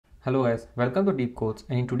Hello guys, welcome to Deep Codes,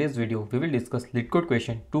 and in today's video we will discuss LeetCode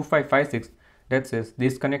question 2556 that says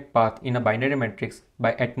disconnect path in a binary matrix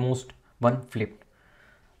by at most one flip.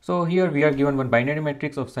 So here we are given one binary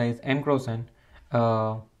matrix of size m cross n,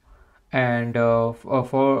 and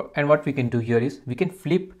what we can do here is we can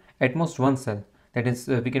flip at most one cell. That is,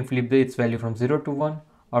 we can flip its value from 0 to 1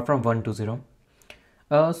 or from 1 to 0.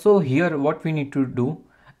 So here what we need to do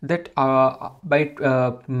that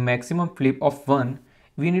by maximum flip of 1,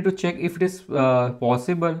 we need to check if it is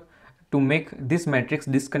possible to make this matrix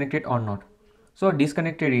disconnected or not. So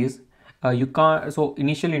disconnected is you can't, so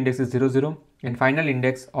initial index is 0 0 and final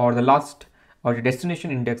index or the last or the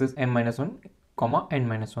destination index is m minus 1 comma n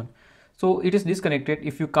minus 1. So it is disconnected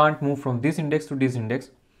if you can't move from this index to this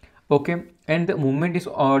index. Okay, and the movement is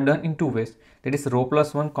done in two ways, that is row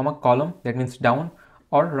plus 1 comma column, that means down,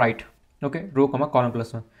 or right. Okay, row comma column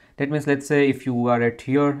plus 1, that means let's say if you are at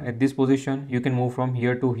here at this position, you can move from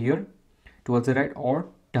here to here towards the right or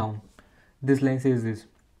down. This line says this,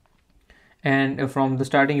 and from the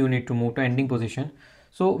starting you need to move to ending position.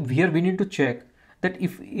 So here we need to check that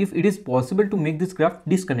if it is possible to make this graph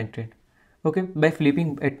disconnected, okay, by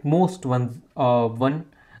flipping at most one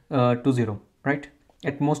to 0, right,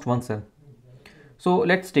 at most one cell. So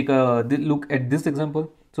let's take a look at this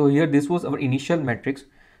example. So here this was our initial matrix.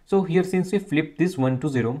 So here since we flip this 1 to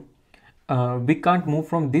 0, we can't move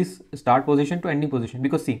from this start position to ending position,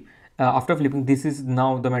 because see, after flipping, this is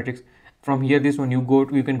now the matrix. From here, this one you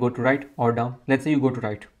can go to right or down. Let's say you go to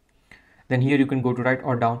right, then here you can go to right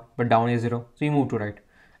or down, but down is 0, so you move to right.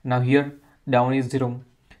 Now here down is 0,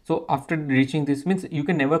 so after reaching this means you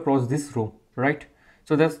can never cross this row, right?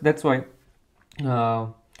 So that's why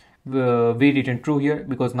we written true here,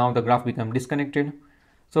 because now the graph become disconnected.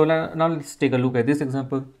 So now let's take a look at this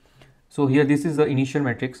example. So here this is the initial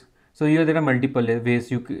matrix. So here there are multiple ways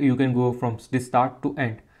you can go from this start to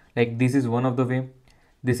end. Like this is one of the way,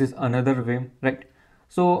 this is another way, right?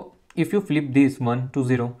 So if you flip this 1 to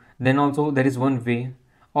 0, then also there is one way,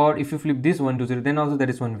 or if you flip this 1 to 0, then also there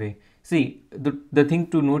is one way. See, the thing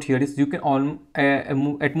to note here is you can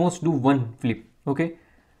at most do one flip, okay?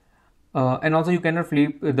 And also you cannot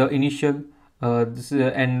flip the initial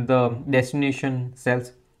and the destination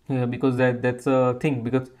cells, because that's a thing,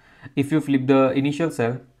 because if you flip the initial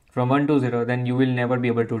cell from 1 to 0, then you will never be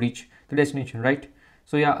able to reach the destination, right?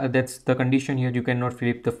 So yeah, that's the condition here, you cannot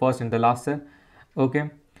flip the first and the last cell.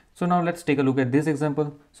 Okay, so now let's take a look at this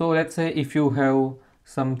example. So let's say if you have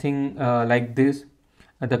something like this,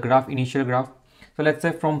 the graph, initial graph. So let's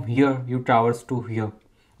say from here you traverse to here.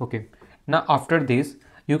 Okay, now after this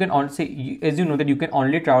you can only say, as you know that you can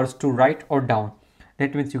only traverse to right or down,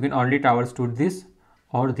 that means you can only traverse to this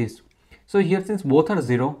or this. So here since both are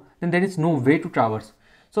 0, then there is no way to traverse.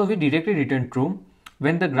 So we directly return true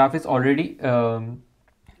when the graph is already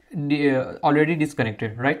already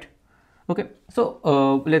disconnected, right? Okay,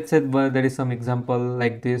 so let's say there is some example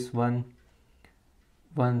like this 1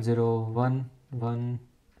 1 0 1 1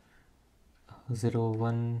 0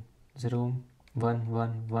 1 0 1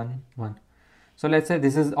 1 1 1. So let's say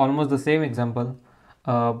this is almost the same example.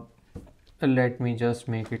 Let me just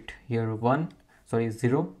make it here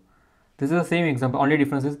 0. This is the same example, only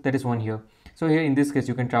difference is that is 1 here. So here in this case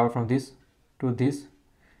you can travel from this to this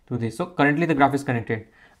to this. So currently the graph is connected,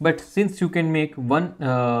 but since you can make 1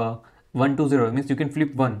 to 0, means you can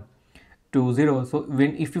flip 1 to 0. So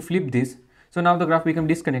if you flip this, so now the graph become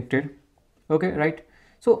disconnected. Okay, right?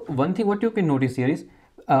 So one thing what you can notice here is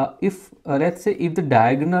if let's say if the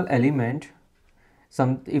diagonal element,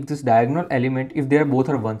 if this diagonal element, if they are both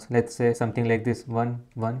are ones, let's say something like this 1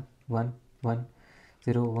 1 1 1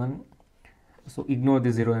 0 1. So ignore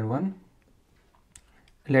the 0 and 1.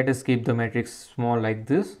 Let us keep the matrix small like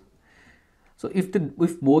this. So if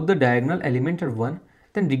both the diagonal element are 1,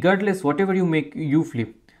 then regardless whatever you make, you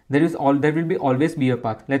flip, there will always be a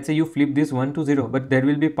path. Let's say you flip this 1 to 0, but there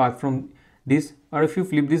will be a path from this, or if you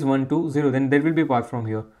flip this 1 to 0, then there will be a path from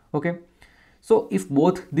here. Okay, so if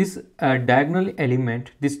both this diagonal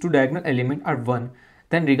element, these two diagonal element are 1,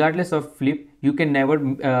 then regardless of flip, you can never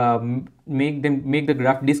make the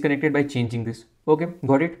graph disconnected by changing this. Okay,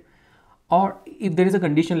 got it? Or if there is a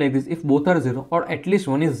condition like this, if both are 0 or at least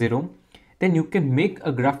one is 0, then you can make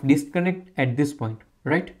a graph disconnect at this point,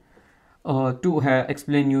 right? To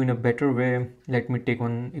explain you in a better way, let me take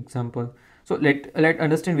one example. So let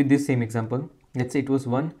understand with this same example. Let's say it was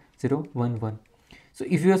 1 0 1 1. So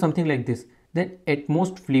if you have something like this, then at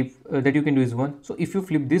most flip that you can do is 1. So if you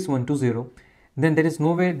flip this 1 to 0, then there is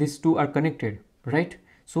no way these two are connected, right?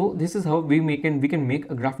 So this is how we can make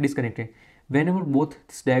a graph disconnected whenever both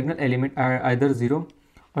this diagonal element are either 0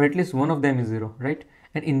 or at least one of them is 0, right?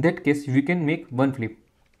 And in that case we can make one flip.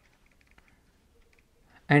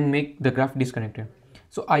 and make the graph disconnected.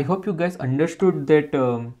 So I hope you guys understood that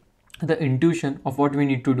the intuition of what we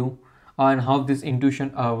need to do and how this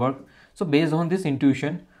intuition work. So based on this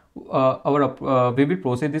intuition, we will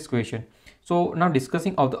proceed this question. So now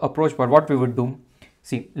discussing of the approach part, what we would do.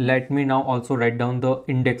 See, let me now also write down the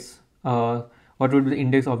index. What would be the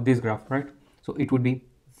index of this graph, right? So it would be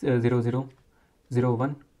 0 0 0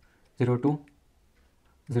 1 0 2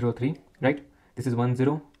 0 3, right? This is 1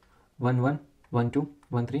 0 1 1 1 2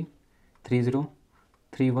 1 3 3 0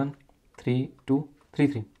 3 1 3 2 3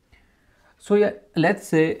 3. So yeah, let's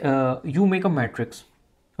say you make a matrix.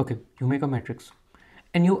 Okay, you make a matrix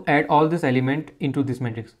and you add all this element into this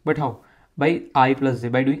matrix. But how? By I plus j,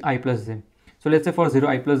 by doing I plus j. So let's say for 0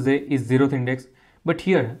 I plus j is 0th index, but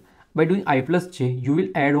here by doing I plus j you will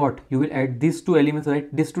add what? You will add these two elements,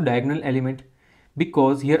 right? These two diagonal element,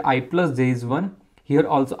 because here I plus j is 1, here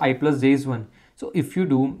also I plus j is 1. So if you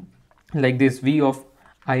do like this, v of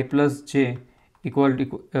I plus j equal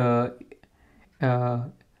to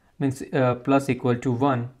means plus equal to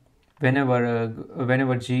 1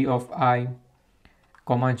 whenever g of I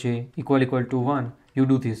comma j equal to 1, you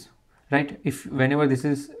do this, right? If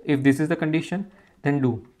this is the condition, then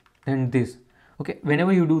this. Okay,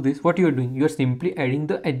 whenever you do this, what you are doing, you are simply adding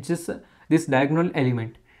the edges, this diagonal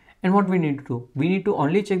element. And what we need to do, we need to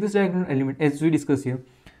only check this diagonal element as we discuss here.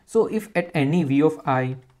 So if at any v of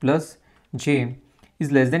I plus j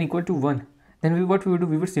is less than equal to 1, then what we would do,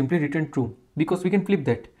 we would simply return true, because we can flip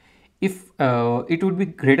that. If it would be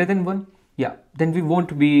greater than 1, yeah, then we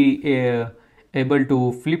won't be able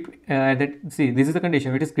to flip that. See, this is the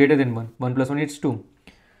condition, it is greater than 1, 1 plus 1 is 2.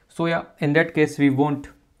 So yeah, in that case we won't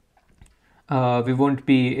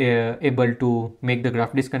be able to make the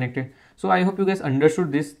graph disconnected. So I hope you guys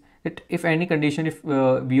understood this, that if any condition, if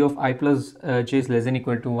v of I plus j is less than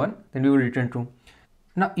equal to 1, then we will return true.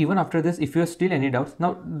 Now even after this, if you have still any doubts,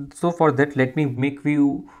 now so for that let me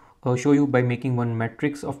show you by making one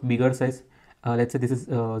matrix of bigger size. Let's say this is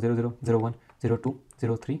 0 0 0 1 0 2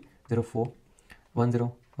 0 3 0 4 1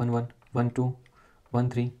 0 1 1 1 2 1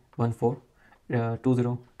 3 1 4 2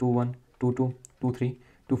 0 2 1 2 2 2 3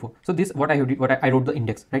 2 4. So this what I wrote the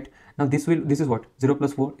index, right? Now this is what 0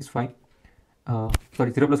 plus 4 is 5.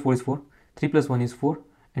 0 plus 4 is 4, 3 plus 1 is 4,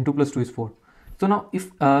 and 2 plus 2 is 4. So now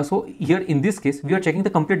if so here in this case we are checking the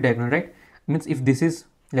complete diagonal, right? Means if this is,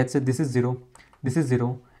 let's say this is 0, this is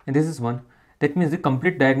 0, and this is 1, that means the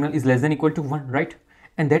complete diagonal is less than equal to 1, right?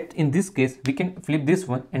 And that in this case we can flip this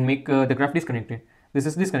one and make the graph disconnected. This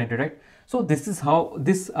is disconnected, right? So this is how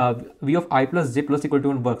this v of I plus j plus equal to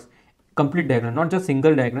 1 works. Complete diagonal, not just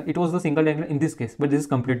single diagonal. It was the single diagonal in this case, but this is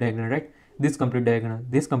complete diagonal, right? This complete diagonal,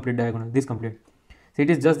 this complete diagonal, this complete. So it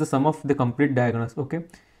is just the sum of the complete diagonals. Okay,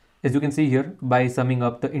 as you can see here, by summing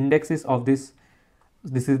up the indexes of these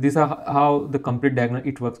are how the complete diagonal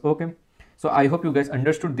it works. Okay, so I hope you guys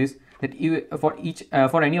understood this, that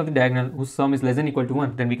for any of the diagonal whose sum is less than equal to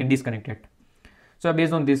 1, then we can disconnect it. So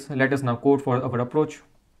based on this, let us now code for our approach.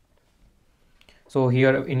 So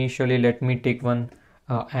here initially let me take one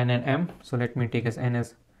n and m. So let me take as n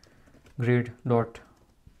as grid dot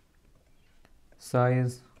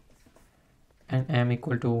size and m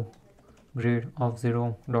equal to grid of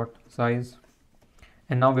 0 dot size.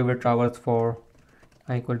 And now we will traverse for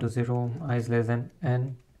I equal to 0, I is less than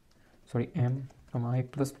m from I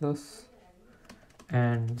plus plus,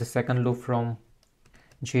 and the second loop from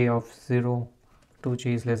j of 0 to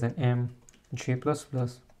j is less than m j plus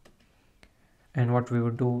plus. And what we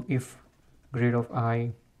would do, if grid of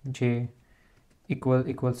I j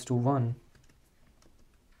equals to 1,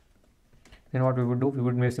 then what we would do, we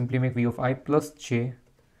would simply make v of I plus j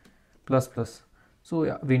plus plus. So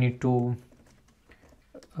yeah, we need to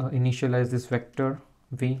initialize this vector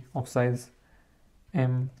v of size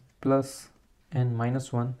m plus n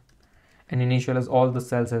minus 1 and initialize all the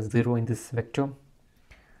cells as 0 in this vector.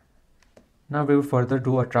 Now we will further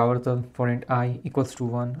do a traversal for int I equals to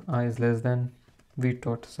 1, I is less than v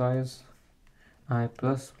dot size I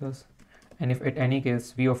plus plus, and if at any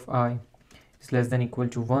case v of I is less than equal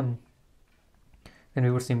to 1, then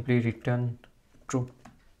we would simply return true,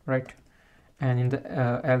 right? And in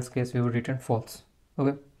the else case we would return false.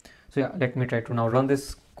 Okay, so yeah, let me try to now run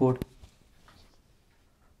this code.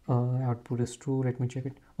 Output is true, let me check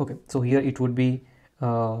it. Okay, so here it would be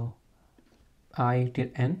I till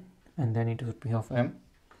n, and then it would be of m.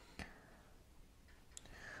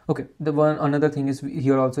 Okay, another thing is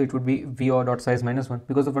here also it would be v dot size minus 1,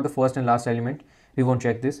 because for the first and last element we won't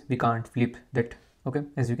check this, we can't flip that. Okay,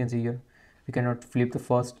 as you can see here, we cannot flip the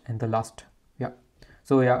first and the last. Yeah,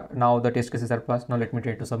 so yeah, now the test cases are passed. Now let me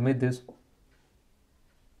try to submit this.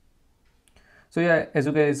 So yeah, as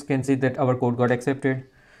you guys can see that our code got accepted.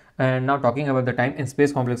 And now talking about the time and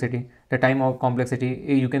space complexity, the time of complexity,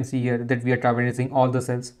 you can see here that we are traversing all the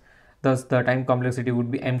cells, thus the time complexity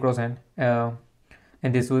would be m cross n,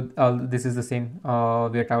 and this is the same,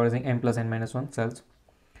 we are traversing m plus n minus 1 cells.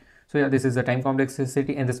 So yeah, this is the time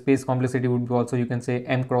complexity, and the space complexity would be also, you can say,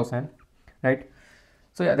 m cross n, right?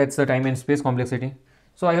 So yeah, that's the time and space complexity.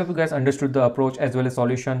 So I hope you guys understood the approach as well as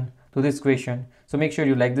solution to this question. So make sure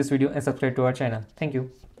you like this video and subscribe to our channel. Thank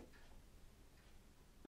you.